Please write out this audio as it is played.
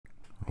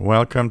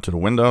Welcome to the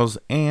Windows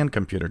and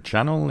Computer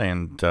channel,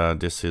 and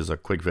this is a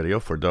quick video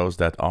for those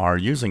that are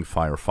using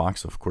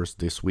Firefox. Of course,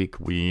 this week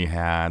we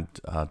had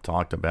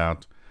talked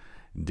about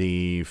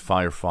the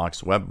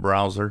Firefox web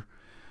browser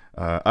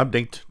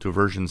update to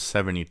version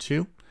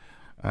 72,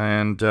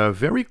 and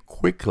very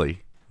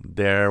quickly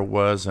there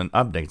was an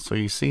update. So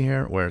you see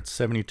here where it's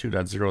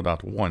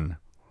 72.0.1,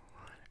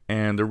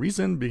 and the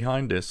reason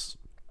behind this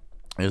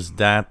is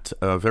that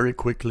very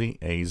quickly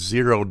a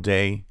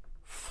 0-day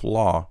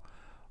flaw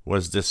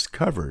was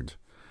discovered,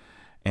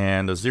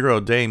 and a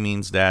 0-day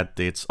means that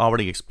it's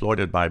already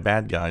exploited by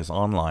bad guys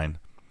online.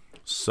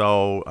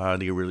 So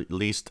they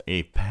released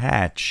a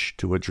patch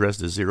to address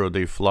the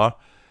 0-day flaw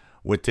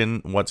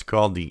within what's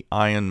called the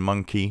Iron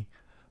Monkey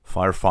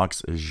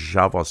Firefox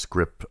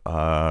JavaScript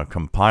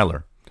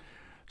compiler.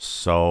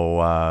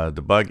 So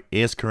the bug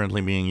is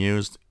currently being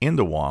used in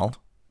the wild,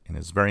 and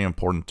it's very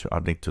important to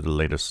update to the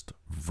latest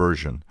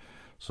version.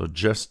 So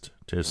just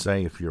to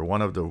say, if you're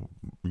one of the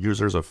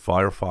users of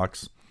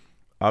Firefox,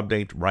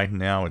 update right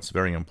now, it's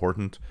very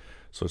important.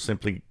 So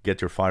simply get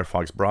your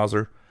Firefox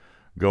browser,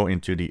 go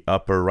into the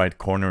upper right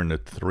corner in the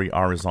 3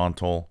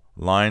 horizontal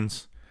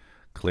lines,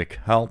 click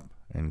Help,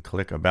 and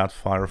click About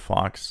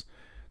Firefox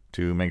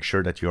to make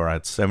sure that you are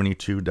at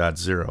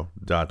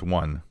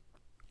 72.0.1.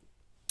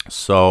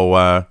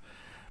 So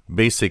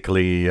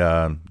basically,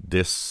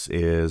 this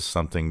is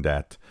something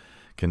that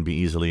can be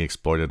easily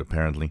exploited,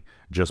 apparently,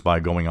 just by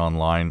going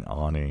online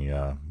on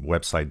a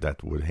website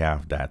that would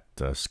have that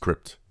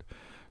script.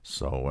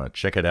 So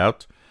check it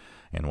out.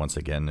 And once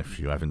again, if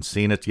you haven't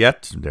seen it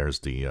yet, there's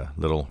the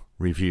little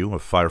review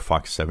of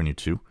Firefox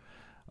 72,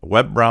 a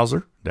web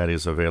browser that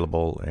is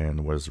available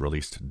and was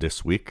released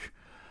this week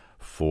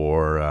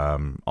for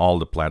all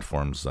the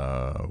platforms,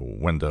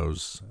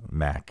 Windows,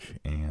 Mac,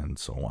 and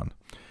so on.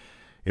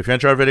 If you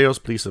enjoy our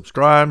videos, please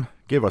subscribe,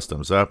 give us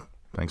thumbs up.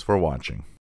 Thanks for watching.